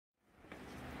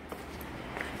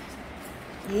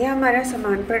ये हमारा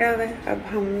सामान पड़ा हुआ है। अब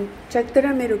हम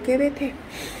चकदरा में रुके हुए थे,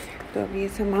 तो अब ये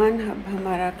सामान अब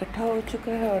हमारा इकट्ठा हो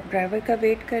चुका है और ड्राइवर का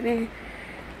वेट कर रहे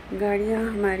हैं। गाड़ियाँ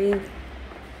हमारी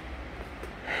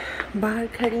बाहर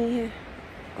खड़ी हैं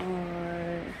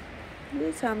और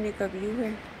ये सामने का व्यू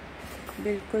है।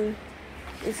 बिल्कुल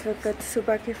इस वक्त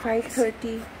सुबह के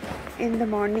 5:30 इन द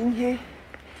मॉर्निंग है।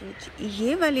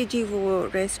 ये वाली जी वो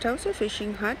रेस्ट हाउस है,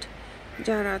 फिशिंग हट,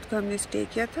 जहाँ रात को हमने स्टे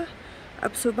किया था।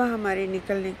 अब सुबह हमारे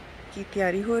निकलने की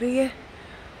तैयारी हो रही है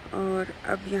और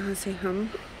अब यहाँ से हम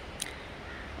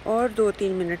और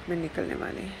 2-3 मिनट में निकलने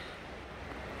वाले हैं।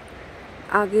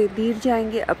 आगे दीर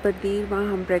जाएंगे, अपर दीर, वहाँ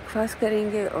हम ब्रेकफास्ट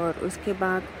करेंगे और उसके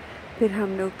बाद फिर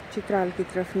हम लोग चित्राल की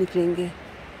तरफ निकलेंगे।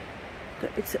 तो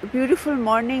इट्स अ ब्यूटीफुल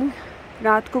मॉर्निंग।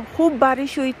 रात को खूब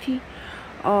बारिश हुई थी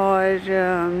और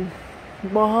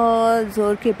बहुत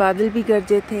ज़ोर के बादल भी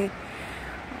गरजे थे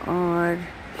और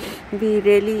we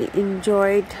really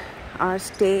enjoyed our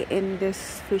stay in this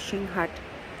fishing hut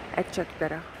at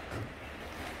Chakdara.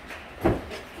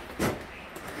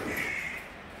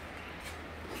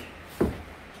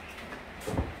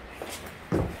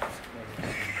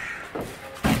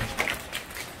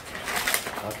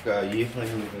 आपका ये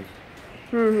फाइनल है?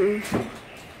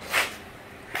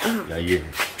 या ये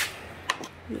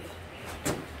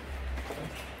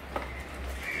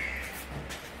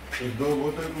दो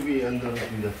बोतल को भी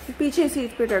अंदर पीछे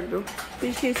सीट पे रख दो,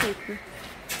 पीछे सीट पे।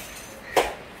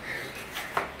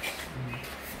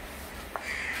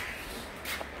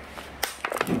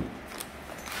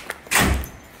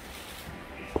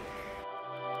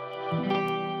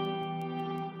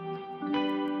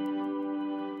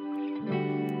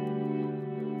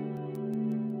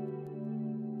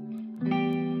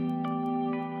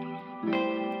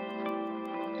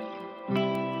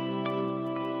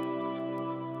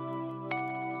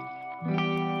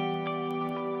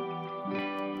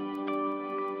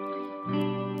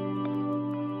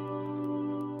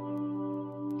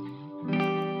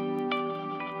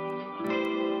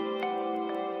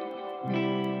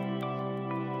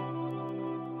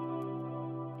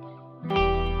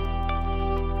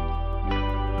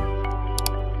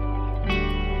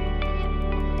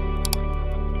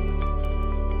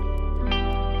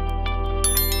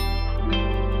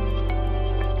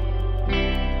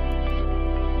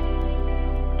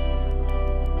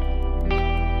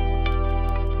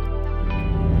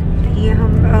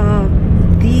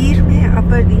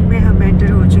 अपर दीर में हम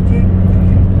एंटर हो चुके हैं।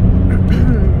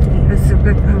 इस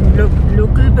वक्त हम लोग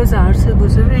लोकल बाज़ार से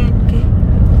गुजर रहे हैं इनके,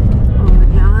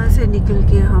 और यहाँ से निकल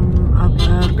के हम अब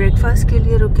ब्रेकफास्ट के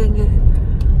लिए रुकेंगे।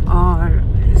 और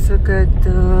इस वक्त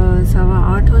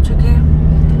 7:15 हो चुके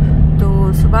हैं। तो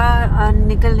सुबह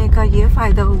निकलने का ये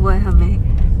फ़ायदा हुआ है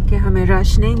हमें कि हमें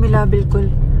रश नहीं मिला बिल्कुल।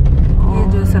 ये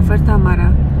जो सफ़र था हमारा,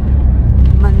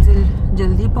 मंजिल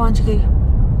जल्दी पहुँच गई।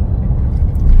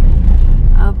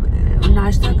 अब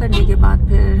नाश्ता करने के बाद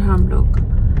फिर हम लोग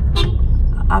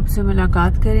आपसे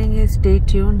मुलाकात करेंगे। Stay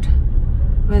tuned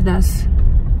with us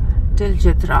till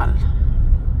Chitral.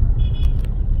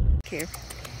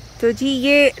 तो जी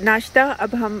ये नाश्ता,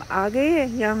 अब हम आ गए हैं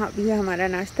यहाँ। ये हमारा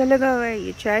नाश्ता लगा हुआ है।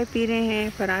 ये चाय पी रहे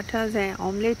हैं, पराठास हैं,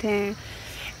 ऑमलेट हैं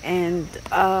एंड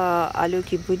आलू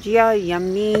की भुजिया,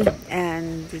 yummy. And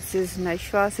this is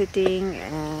नशवा sitting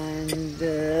and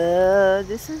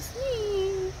this is me.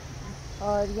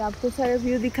 और ये आपको सारा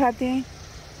व्यू दिखाते हैं।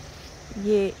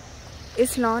 ये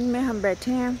इस लॉन में हम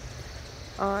बैठे हैं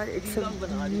और it's a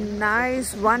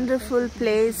nice wonderful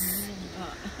place,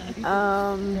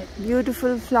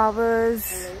 beautiful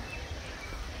flowers.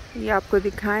 ये आपको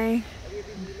दिखाएं।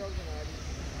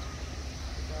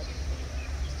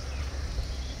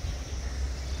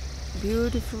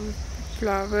 Beautiful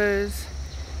flowers,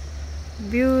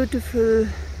 beautiful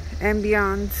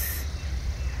ambience.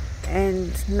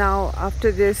 And now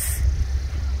after this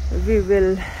we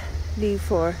will leave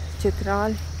for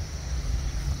Chitral.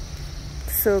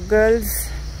 So girls,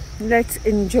 let's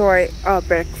enjoy our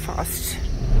breakfast.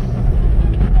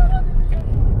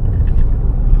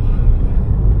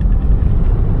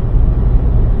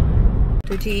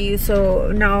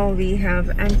 So now we have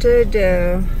entered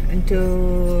into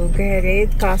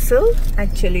Garam Castle.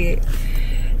 Actually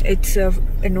it's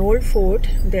an old fort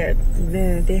that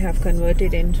they have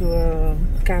converted into a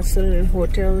castle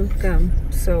hotel.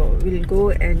 So we'll go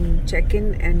and check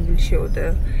in and we'll show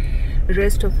the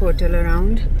rest of hotel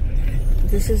around.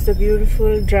 This is the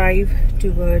beautiful drive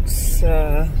towards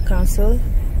castle,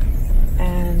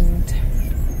 and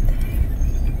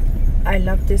I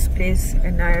love this place,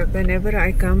 and whenever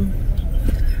I come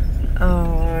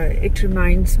it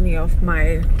reminds me of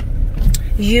my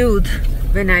youth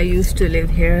when I used to live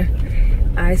here.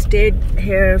 I stayed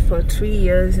here for 3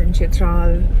 years in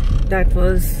Chitral. That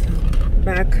was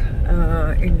back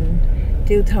in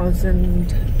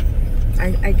 2000,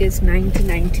 I guess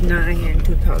 1999 and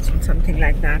 2000, something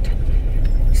like that.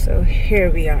 So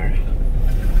here we are.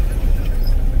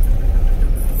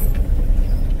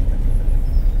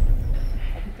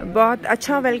 बहुत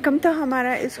अच्छा welcome था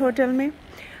हमारा इस hotel में,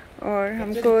 और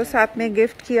हमको साथ में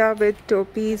गिफ्ट किया विद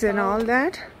टोपीज एंड ऑल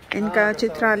दैट। इनका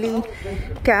चित्राली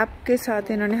कैप के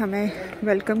साथ इन्होंने हमें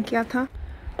वेलकम किया था।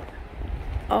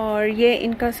 और ये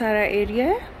इनका सारा एरिया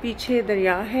है, पीछे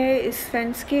दरिया है इस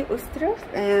फेंस के उस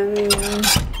तरफ।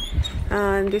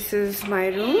 And this is my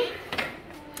room,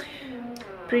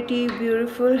 pretty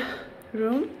beautiful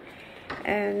room,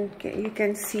 and you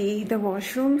can see the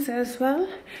washrooms as well.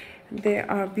 They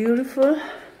are beautiful.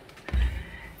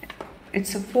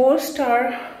 It's a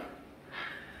 4-star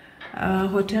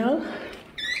hotel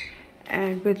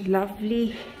and with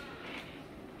lovely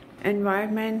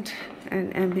environment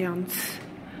and ambience.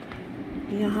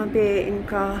 यहाँ पे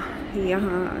इनका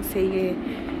यहाँ से ये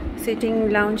sitting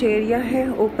lounge area है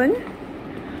open,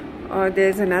 और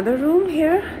there's another room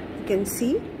here. You can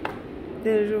see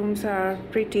the rooms are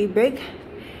pretty big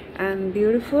and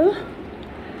beautiful.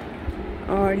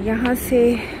 और यहाँ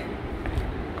से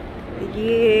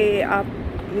ये आप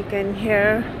you can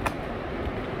hear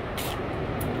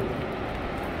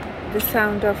the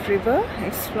sound of river.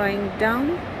 It's flowing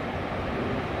down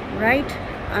right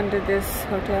under this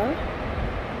hotel.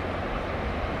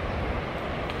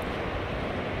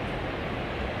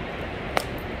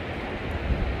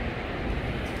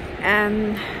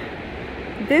 And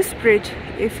this bridge,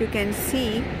 if you can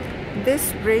see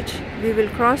this bridge, we will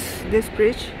cross this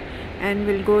bridge and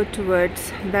we'll go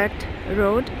towards that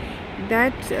road.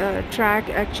 That track,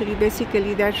 actually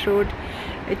basically that road,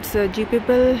 it's a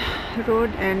jeepable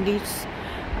road and leads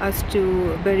us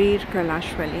to Barir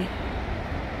Kailash Valley.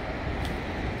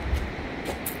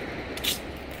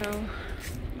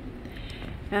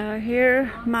 So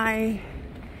here my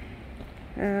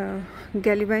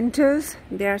Gallivanters,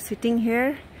 they are sitting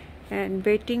here and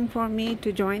waiting for me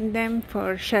to join them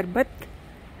for Sharbat.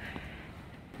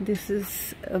 This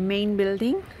is a main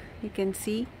building. You can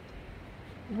see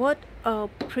what a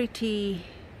pretty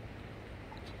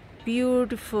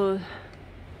beautiful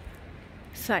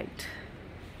sight,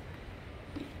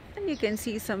 and you can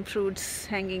see some fruits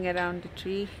hanging around the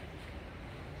tree,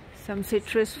 some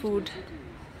citrus food.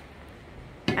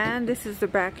 And this is the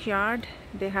backyard.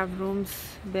 They have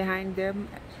rooms behind them,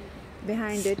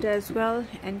 behind it as well.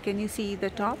 And can you see the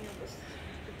top?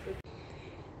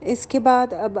 इसके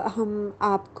बाद अब हम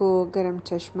आपको गरम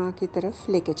चश्मा की तरफ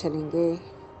लेके चलेंगे,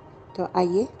 तो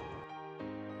आइए।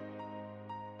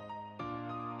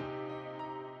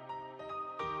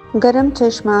 गरम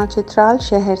चश्मा चित्राल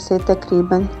शहर से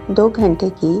तकरीबन 2 घंटे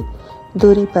की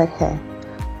दूरी पर है,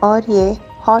 और ये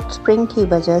हॉट स्प्रिंग की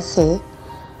वजह से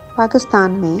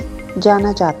पाकिस्तान में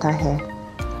जाना जाता है।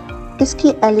 इसकी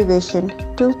एलिवेशन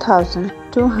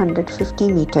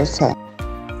 2250 मीटर्स है।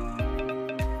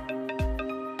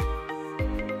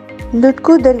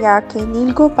 लुटकू दरिया के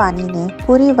नीलगो पानी ने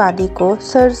पूरी वादी को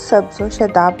सरसब्ज़ व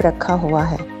शदाब रखा हुआ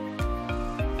है।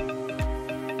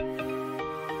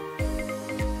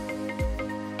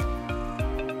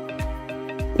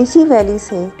 इसी वैली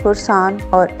से पुरसान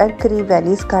और अरकरी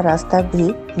वैलीज का रास्ता भी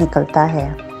निकलता है।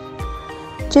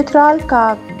 चित्राल का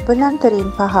बुलंद तरीन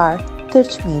पहाड़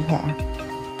तिरछमीर है।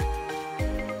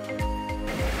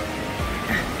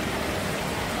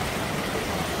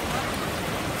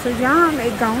 तो यहाँ हम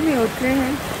एक गांव में उतरे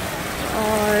हैं,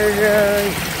 और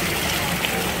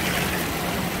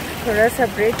थोड़ा सा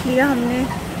ब्रेक लिया हमने।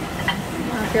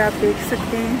 यहाँ पे आप देख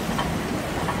सकते हैं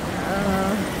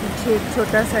पीछे एक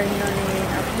छोटा सा इन्होंने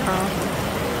अपना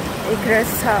एक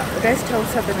रेस्ट हाउस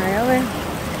सा बनाया हुआ है।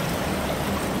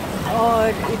 और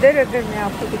इधर अगर मैं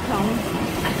आपको दिखाऊं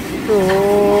तो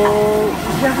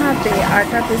यहाँ पे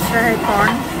आटा पिस रहा है,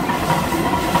 कॉर्न।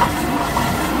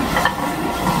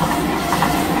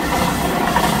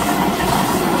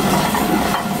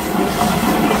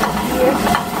 ये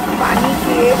पानी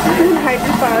के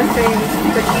हाइड्रो पावर से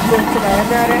गड्डी को चलाया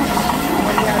जा रहा है,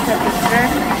 और ये आटा पिस रहा है।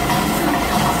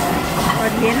 और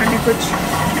ये इन्होंने कुछ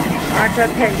आटा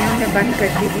थैलियों में बंद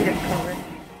करके भी रखा हुआ है।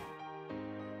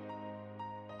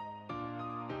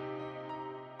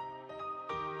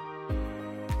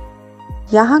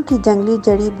 यहाँ की जंगली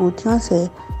जड़ी बूटियों से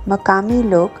मकामी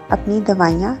लोग अपनी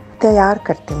दवाइयाँ तैयार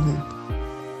करते हैं।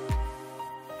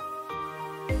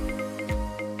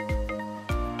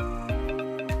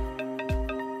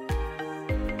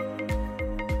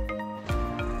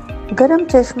 गरम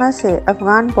चश्मा से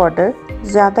अफगान बॉर्डर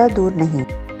ज़्यादा दूर नहीं।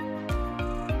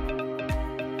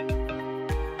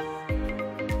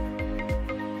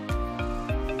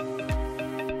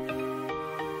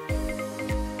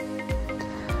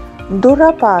 दुर्रा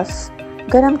पास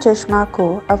गरम चश्मा को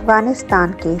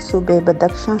अफ़गानिस्तान के सूबे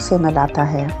बदख्शां से मिलाता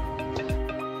है।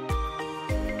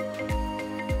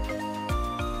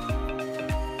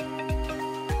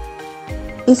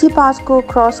 इसी पास को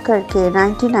क्रॉस करके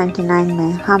 1999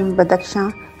 में हम बदख्शां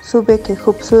सूबे के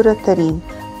खूबसूरत तरीन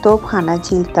तोपखाना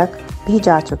झील तक भी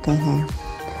जा चुके हैं।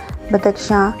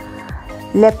 बदख्शां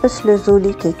लेपिस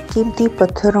लजुली के कीमती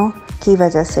पत्थरों की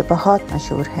वजह से बहुत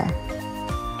मशहूर है।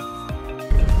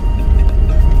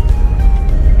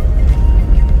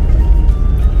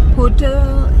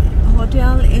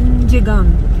 Hotel इंजिगाम।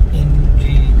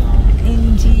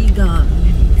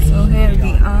 So here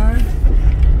we are,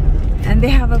 and they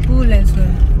have a pool as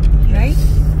well, right?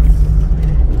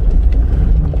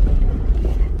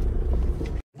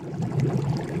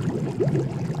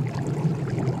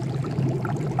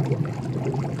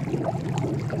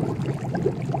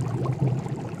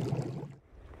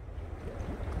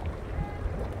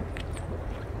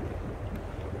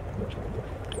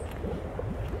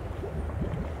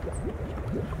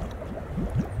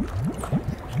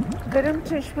 गरम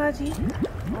चश्मा जी,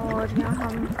 और यहाँ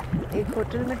हम एक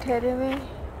होटल में ठहरे हुए हैं,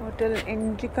 होटल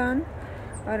इंजिकान,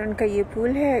 और उनका ये पूल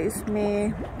है।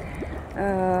 इसमें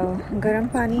गरम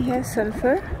पानी है,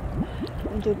 सल्फ़र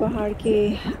जो पहाड़ के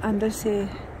अंदर से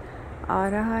आ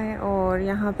रहा है। और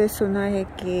यहाँ पे सुना है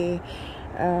कि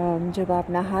जब आप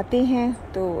नहाते हैं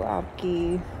तो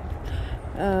आपकी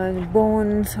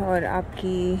बोन्स और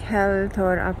आपकी हेल्थ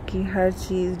और आपकी हर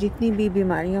चीज़, जितनी भी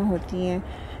बीमारियाँ होती हैं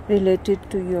related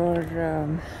to your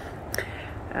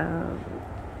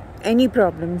any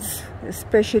problems,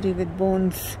 especially with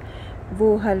bones,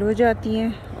 वो हल हो जाती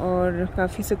हैं और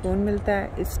काफ़ी सुकून मिलता है।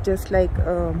 It's just like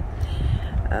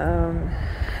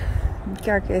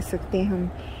क्या कह सकते हैं हम,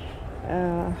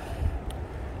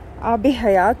 आब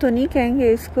हयात तो नहीं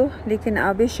कहेंगे इसको, लेकिन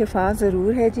आब शिफा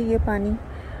ज़रूर है जी ये पानी।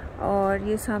 और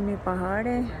ये सामने पहाड़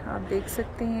है, आप देख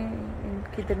सकते हैं,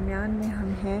 इनके दरमियान में हम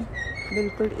हैं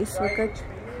बिल्कुल इस वक्त।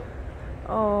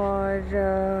 और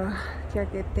क्या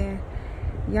कहते हैं,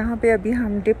 यहाँ पे अभी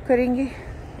हम डिप करेंगे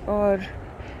और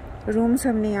रूम्स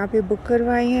हमने यहाँ पे बुक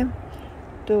करवाए हैं।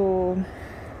 तो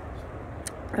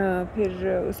फिर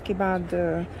उसके बाद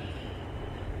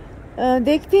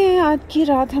देखते हैं आज की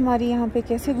रात हमारी यहाँ पे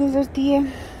कैसे गुजरती है।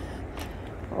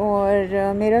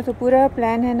 और मेरा तो पूरा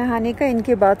प्लान है नहाने का।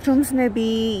 इनके बाथरूम्स में भी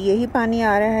यही पानी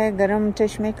आ रहा है, गरम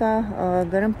चश्मे का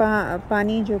गरम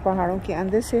पानी जो पहाड़ों के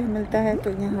अंदर से मिलता है। तो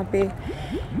यहाँ पे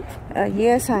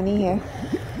ये आसानी है।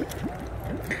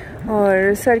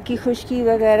 और सर की खुश्की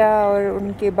वगैरह और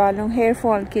उनके बालों हेयर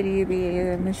फॉल के लिए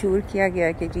भी मशहूर किया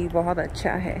गया कि जी बहुत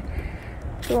अच्छा है।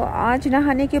 तो आज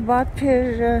नहाने के बाद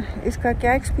फिर इसका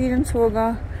क्या एक्सपीरियंस होगा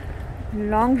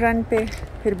लॉन्ग रन पे,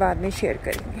 फिर बाद में शेयर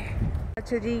करेंगे।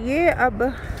 अच्छा जी, ये अब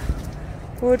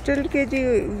होटल के जी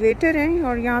वेटर हैं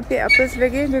और यहाँ पे अपस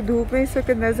लगे हैं जो धूप में इस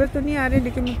वक्त नज़र तो नहीं आ रहे,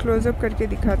 लेकिन मैं क्लोज़अप करके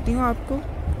दिखाती हूँ आपको।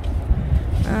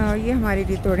 ये हमारे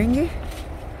लिए तोड़ेंगे।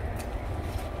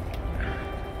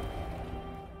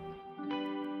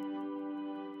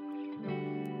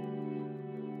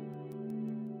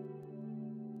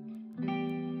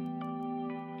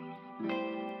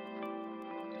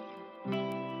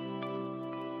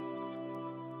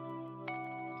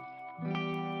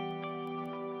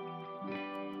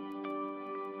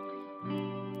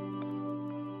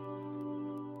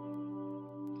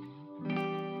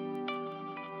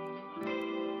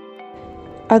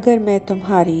 अगर मैं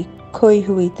तुम्हारी खोई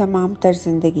हुई तमाम तर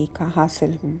ज़िंदगी का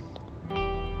हासिल हूँ,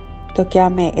 तो क्या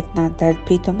मैं इतना दर्द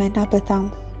भी तुम्हें ना बताऊँ?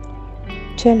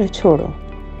 चलो छोड़ो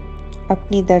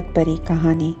अपनी दर्द भरी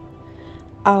कहानी,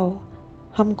 आओ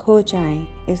हम खो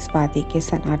जाएं इस वादी के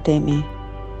सन्नाटे में।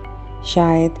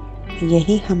 शायद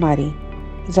यही हमारी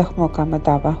ज़ख्मों का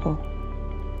मदावा हो।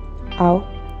 आओ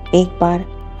एक बार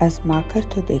आज़मा कर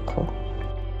तो देखो।